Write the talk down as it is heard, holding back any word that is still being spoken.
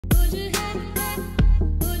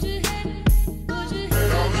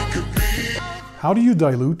How do you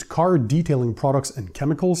dilute car detailing products and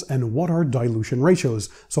chemicals, and what are dilution ratios?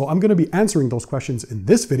 So I'm going to be answering those questions in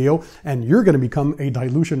this video, and you're going to become a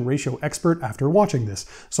dilution ratio expert after watching this.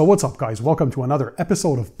 So what's up, guys? Welcome to another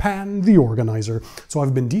episode of Pan the Organizer. So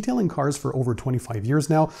I've been detailing cars for over 25 years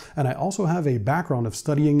now, and I also have a background of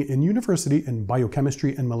studying in university in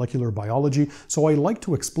biochemistry and molecular biology. So I like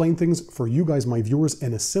to explain things for you guys, my viewers,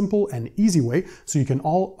 in a simple and easy way so you can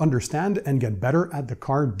all understand and get better at the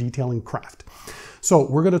car detailing craft. So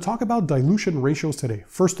we're going to talk about dilution ratios today.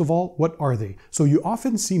 First of all, what are they? So you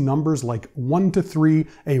often see numbers like 1 to 3,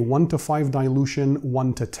 a 1 to 5 dilution,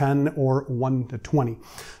 1 to 10, or 1 to 20.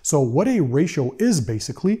 So what a ratio is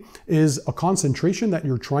basically is a concentration that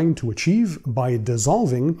you're trying to achieve by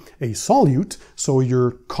dissolving a solute, so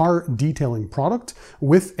your car detailing product,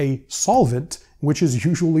 with a solvent, which is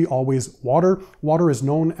usually always water. Water is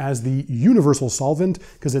known as the universal solvent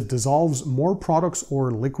because it dissolves more products or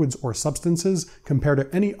liquids or substances compared to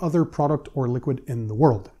any other product or liquid in the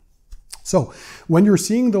world. So when you're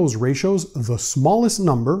seeing those ratios, the smallest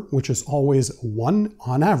number, which is always 1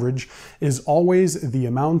 on average, is always the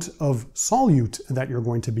amount of solute that you're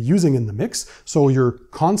going to be using in the mix. So your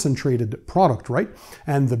concentrated product, right?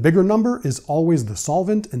 And the bigger number is always the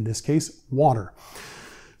solvent, in this case, water.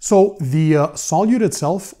 So the solute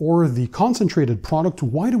itself, or the concentrated product,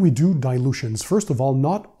 why do we do dilutions? First of all,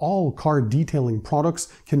 not all car detailing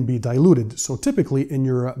products can be diluted. So typically in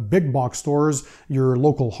your big box stores, your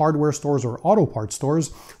local hardware stores or auto parts stores,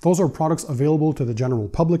 those are products available to the general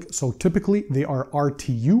public. So typically they are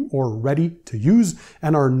RTU, or ready to use,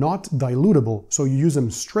 and are not dilutable. So you use them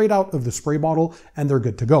straight out of the spray bottle and they're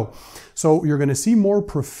good to go. So you're going to see more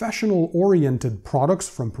professional oriented products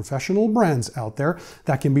from professional brands out there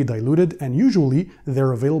that can be diluted, and usually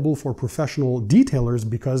they're available for professional detailers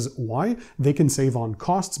because why? They can save on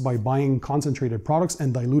costs by buying concentrated products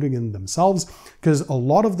and diluting in themselves, because a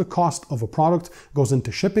lot of the cost of a product goes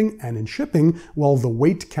into shipping, and in shipping, well, the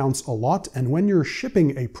weight counts a lot, and when you're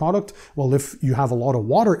shipping a product, well, if you have a lot of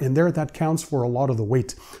water in there, that counts for a lot of the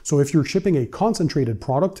weight. So if you're shipping a concentrated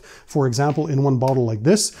product, for example, in one bottle like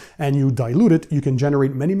this, and you dilute it, you can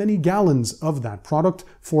generate many gallons of that product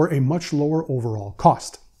for a much lower overall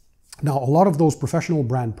cost. Now, a lot of those professional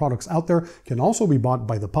brand products out there can also be bought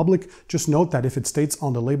by the public. Just note that if it states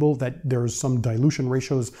on the label that there's some dilution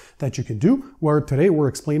ratios that you can do, where today we're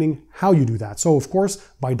explaining how you do that. So of course,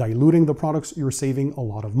 by diluting the products, you're saving a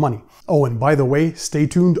lot of money. Oh, and by the way, stay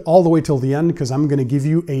tuned all the way till the end, because I'm going to give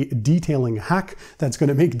you a detailing hack that's going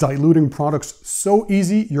to make diluting products so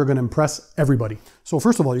easy, you're going to impress everybody. So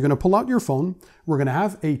first of all, you're going to pull out your phone. We're going to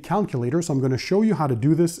have a calculator. So I'm going to show you how to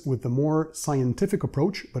do this with the more scientific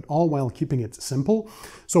approach, but all while keeping it simple.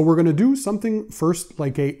 So we're going to do something first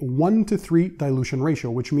like a 1 to 3 dilution ratio,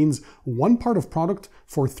 which means 1 part of product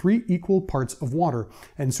for 3 equal parts of water.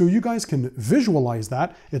 And so you guys can visualize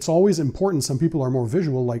that. It's always important. Some people are more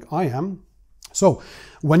visual like I am. So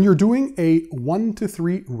when you're doing a 1 to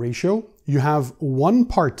 3 ratio, you have 1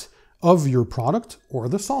 part of your product, or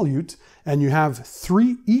the solute, and you have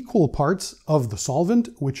 3 equal parts of the solvent,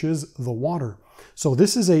 which is the water. So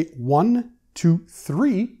this is a 1 to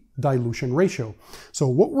 3 dilution ratio. So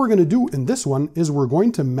what we're going to do in this one is we're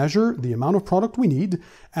going to measure the amount of product we need,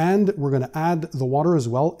 and we're going to add the water as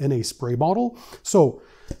well in a spray bottle. So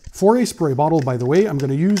for a spray bottle, by the way, I'm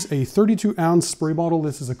going to use a 32-ounce spray bottle.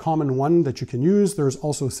 This is a common one that you can use. There's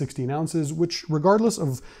also 16 ounces, which regardless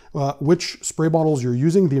of which spray bottles you're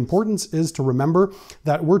using, the importance is to remember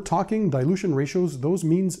that we're talking dilution ratios. Those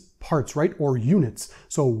means parts, right? Or units.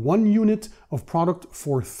 So 1 unit of product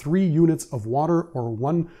for 3 units of water, or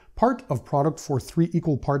 1 part of product for 3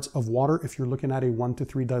 equal parts of water if you're looking at a 1 to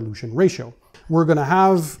 3 dilution ratio. We're going to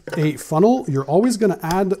have a funnel. You're always going to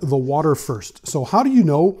add the water first. So how do you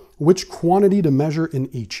know which quantity to measure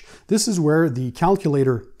in each? This is where the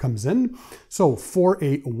calculator comes in. So for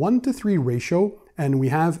a 1 to 3 ratio, and we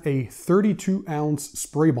have a 32-ounce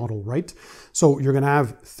spray bottle, right? So you're going to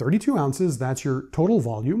have 32 ounces, that's your total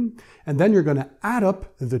volume, and then you're going to add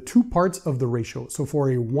up the 2 parts of the ratio. So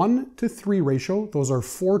for a 1 to 3 ratio, those are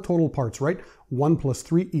 4 total parts, right? 1 plus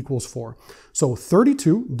 3 equals 4. So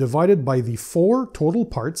 32 divided by the 4 total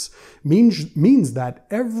parts means that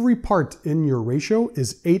every part in your ratio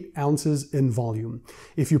is 8 ounces in volume.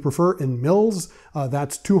 If you prefer in mils,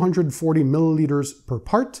 that's 240 milliliters per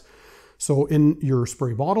part. So in your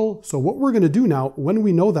spray bottle. So what we're going to do now, when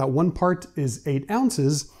we know that 1 part is 8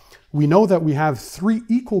 ounces, we know that we have 3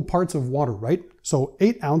 equal parts of water, right? So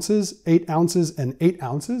 8 ounces, and 8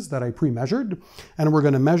 ounces that I pre-measured. And we're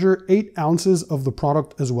going to measure 8 ounces of the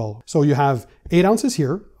product as well. So you have 8 ounces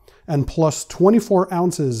here, and plus 24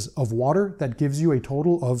 ounces of water, that gives you a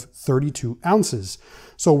total of 32 ounces.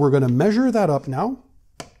 So we're going to measure that up now.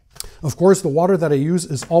 Of course, the water that I use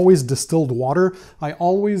is always distilled water. I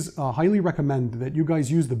always highly recommend that you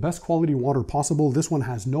guys use the best quality water possible. This one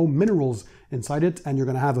has no minerals inside it, and you're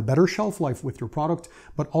going to have a better shelf life with your product,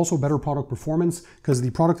 but also better product performance, because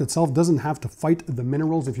the product itself doesn't have to fight the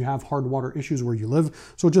minerals if you have hard water issues where you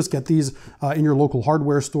live. So just get these in your local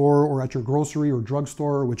hardware store or at your grocery or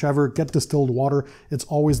drugstore or whichever. Get distilled water. It's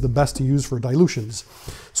always the best to use for dilutions.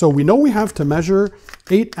 So we know we have to measure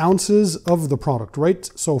 8 ounces of the product, right?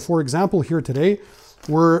 So for example, here today,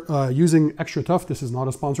 we're using Extra Tough. This is not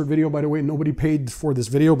a sponsored video, by the way. Nobody paid for this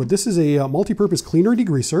video, but this is a multi-purpose cleaner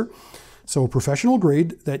degreaser. So professional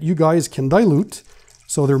grade that you guys can dilute.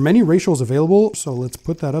 So there are many ratios available. So let's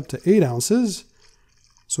put that up to 8 ounces.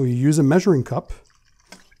 So you use a measuring cup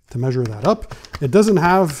to measure that up. It doesn't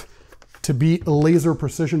have to be laser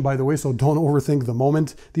precision, by the way, so don't overthink the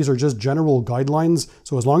moment. These are just general guidelines.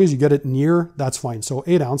 So as long as you get it near, that's fine. So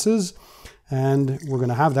 8 ounces, and we're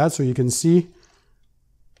gonna have that so you can see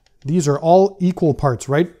these are all equal parts,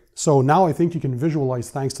 right? So now I think you can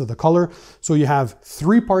visualize thanks to the color. So you have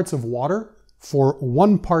 3 parts of water for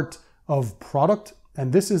 1 part of product,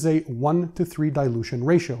 and this is a 1:3 dilution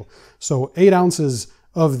ratio. So 8 ounces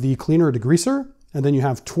of the cleaner degreaser, and then you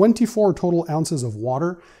have 24 total ounces of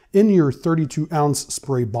water in your 32 ounce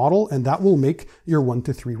spray bottle, and that will make your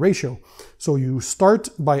 1:3 ratio. So you start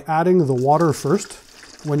by adding the water first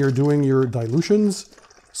when you're doing your dilutions.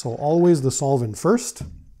 So always the solvent first.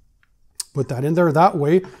 Put that in there. That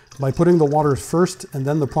way, by putting the water first and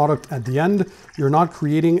then the product at the end, you're not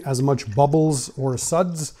creating as much bubbles or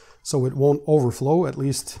suds, so it won't overflow. At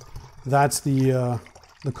least that's the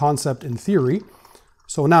concept in theory.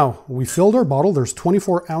 So now we filled our bottle. There's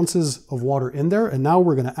 24 ounces of water in there, and now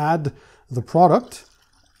we're going to add the product.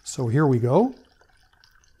 So here we go.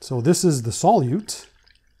 So this is the solute,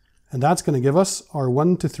 and that's going to give us our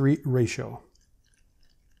 1:3 ratio.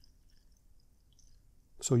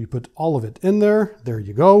 So you put all of it in there. There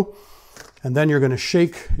you go. And then you're going to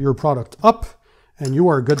shake your product up, and you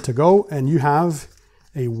are good to go. And you have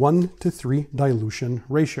a 1:3 dilution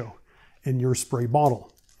ratio in your spray bottle.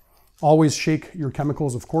 Always shake your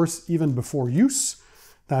chemicals, of course, even before use.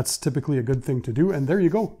 That's typically a good thing to do. And there you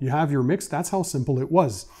go. You have your mix. That's how simple it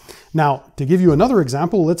was. Now, to give you another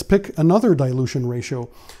example, let's pick another dilution ratio.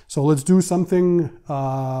 So let's do something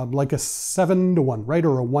like a 7:1, right?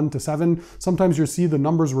 Or a 1:7. Sometimes you see the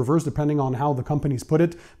numbers reversed depending on how the companies put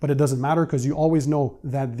it, but it doesn't matter because you always know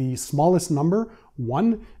that the smallest number, 1,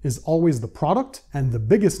 is always the product, and the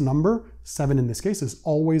biggest number, 7 in this case, is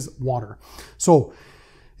always water. So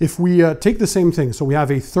if we take the same thing, so we have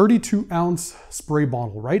a 32 ounce spray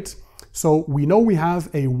bottle, right? So we know we have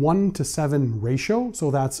a 1:7 ratio. So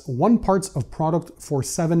that's 1 parts of product for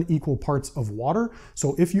 7 equal parts of water.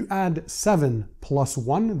 So if you add 7 plus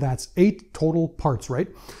 1, that's 8 total parts, right?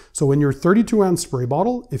 So in your 32 ounce spray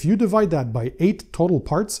bottle, if you divide that by 8 total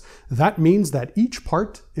parts, that means that each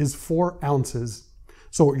part is 4 ounces.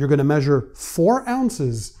 So you're going to measure 4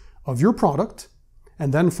 ounces of your product.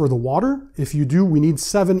 And then for the water, if you do, we need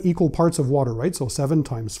 7 equal parts of water, right? So 7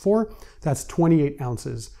 times 4, that's 28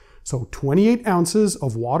 ounces. So 28 ounces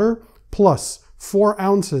of water plus 4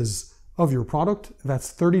 ounces of your product, that's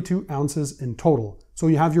 32 ounces in total. So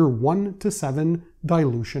you have your 1:7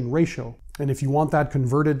 dilution ratio. And if you want that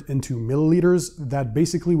converted into milliliters, that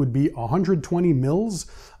basically would be 120 mils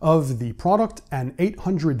of the product and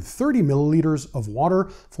 830 milliliters of water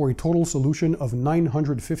for a total solution of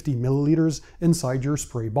 950 milliliters inside your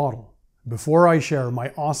spray bottle. Before I share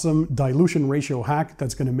my awesome dilution ratio hack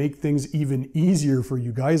that's going to make things even easier for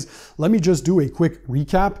you guys, let me just do a quick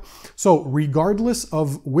recap. So regardless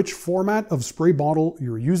of which format of spray bottle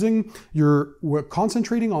you're using, we're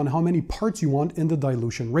concentrating on how many parts you want in the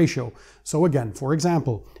dilution ratio. So again, for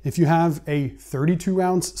example, if you have a 32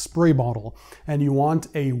 ounce spray bottle and you want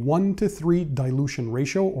a 1:3 dilution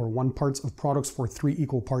ratio, or 1 parts of products for 3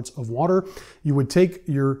 equal parts of water, you would take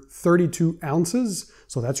your 32 ounces,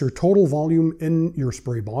 so that's your total volume in your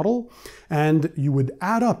spray bottle, and you would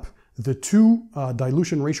add up the 2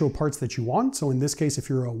 dilution ratio parts that you want. So in this case, if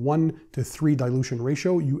you're a 1:3 dilution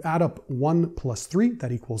ratio, you add up 1 plus 3,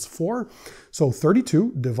 that equals 4. So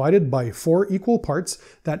 32 divided by 4 equal parts,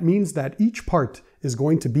 that means that each part is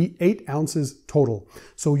going to be 8 ounces total.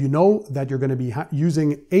 So you know that you're going to be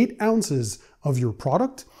using 8 ounces of your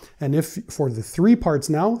product. And if for the 3 parts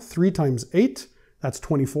now, 3 times 8, that's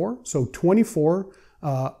 24. So 24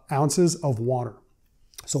 ounces of water.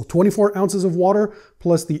 So 24 ounces of water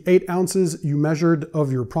plus the 8 ounces you measured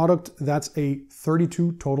of your product, that's a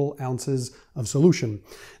 32 total ounces of solution.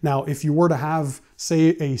 Now, if you were to have, say,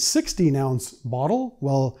 a 16 ounce bottle,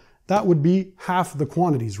 well, that would be half the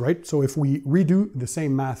quantities, right? So if we redo the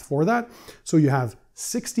same math for that, so you have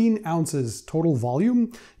 16 ounces total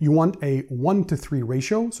volume, you want a 1:3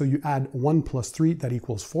 ratio. So you add 1 plus 3, that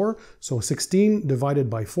equals 4. So 16 divided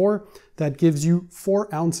by 4, that gives you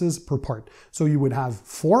 4 ounces per part. So you would have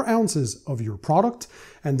 4 ounces of your product.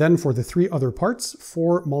 And then for the 3 other parts,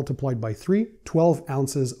 4 multiplied by 3, 12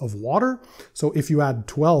 ounces of water. So if you add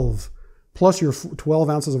 12 plus your 12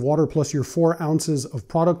 ounces of water plus your 4 ounces of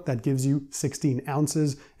product, that gives you 16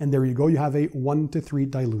 ounces. And there you go, you have a 1:3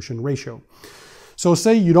 dilution ratio. So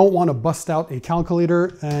say you don't want to bust out a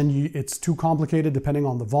calculator and it's too complicated depending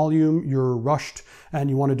on the volume, you're rushed and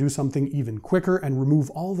you want to do something even quicker and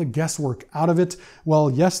remove all the guesswork out of it.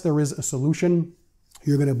 Well, yes, there is a solution.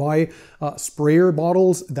 You're going to buy sprayer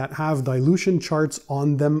bottles that have dilution charts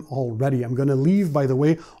on them already. I'm going to leave, by the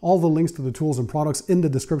way, all the links to the tools and products in the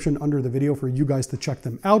description under the video for you guys to check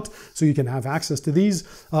them out so you can have access to these.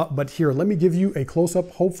 But here, let me give you a close-up.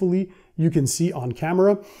 Hopefully you can see on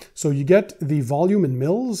camera. So you get the volume in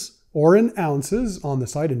mils or in ounces on the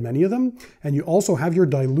side in many of them. And you also have your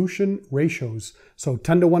dilution ratios. So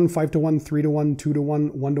 10:1, 5:1, 3:1,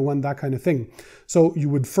 2:1, 1:1, that kind of thing. So you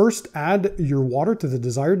would first add your water to the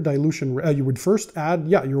desired dilution. You would first add,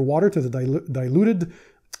 your water to the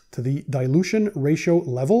dilution ratio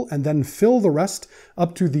level, and then fill the rest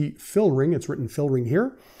up to the fill ring. It's written fill ring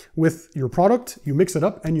here. With your product, you mix it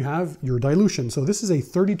up and you have your dilution. So this is a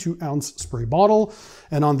 32 ounce spray bottle.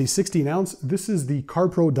 And on the 16 ounce, this is the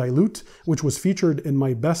CarPro Dilute, which was featured in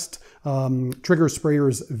my best trigger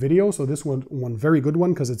sprayers video. So this one very good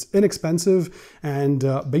one because it's inexpensive. And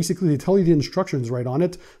basically they tell you the instructions right on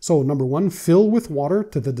it. So number 1, fill with water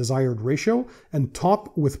to the desired ratio and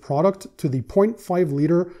top with product to the 0.5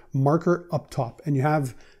 liter marker up top. And you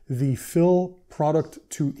have the fill product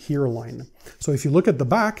to here line. So if you look at the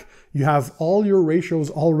back, you have all your ratios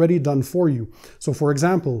already done for you. So for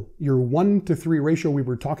example, your 1:3 ratio we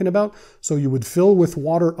were talking about, so you would fill with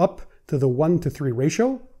water up to the 1:3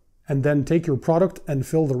 ratio, and then take your product and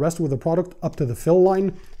fill the rest with the product up to the fill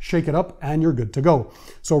line, shake it up, and you're good to go.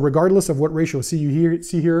 So regardless of what ratio, see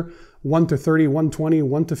here, 1:30, 1:20,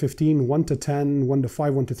 1:15, 1:10,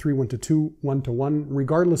 1:5, 1:3, 1:2, 1:1,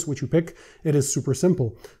 regardless which you pick, it is super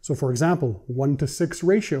simple. So for example, 1:6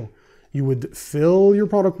 ratio, you would fill your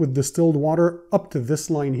product with distilled water up to this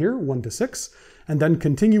line here, 1:6, and then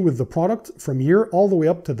continue with the product from here all the way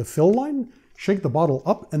up to the fill line, shake the bottle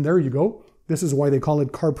up, and there you go. This is why they call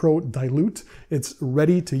it CarPro Dilute. It's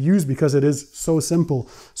ready to use because it is so simple.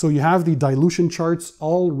 So you have the dilution charts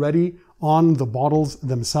already on the bottles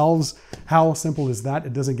themselves. How simple is that?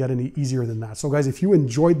 It doesn't get any easier than that. So guys, if you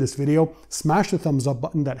enjoyed this video, smash the thumbs up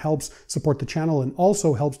button. That helps support the channel and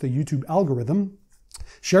also helps the YouTube algorithm.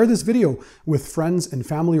 Share this video with friends and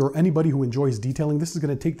family or anybody who enjoys detailing. This is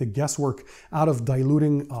going to take the guesswork out of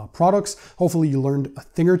diluting products. Hopefully you learned a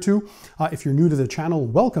thing or two. If you're new to the channel,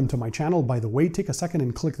 welcome to my channel. By the way, take a second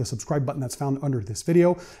and click the subscribe button that's found under this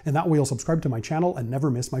video, and that way you'll subscribe to my channel and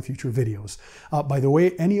never miss my future videos. By the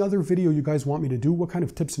way, any other video you guys want me to do, what kind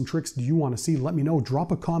of tips and tricks do you want to see? Let me know.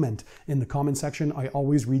 Drop a comment in the comment section. I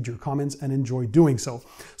always read your comments and enjoy doing so.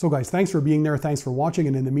 So guys, thanks for being there. Thanks for watching.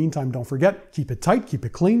 And in the meantime, don't forget, keep it tight, keep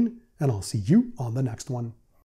it clean, and I'll see you on the next one.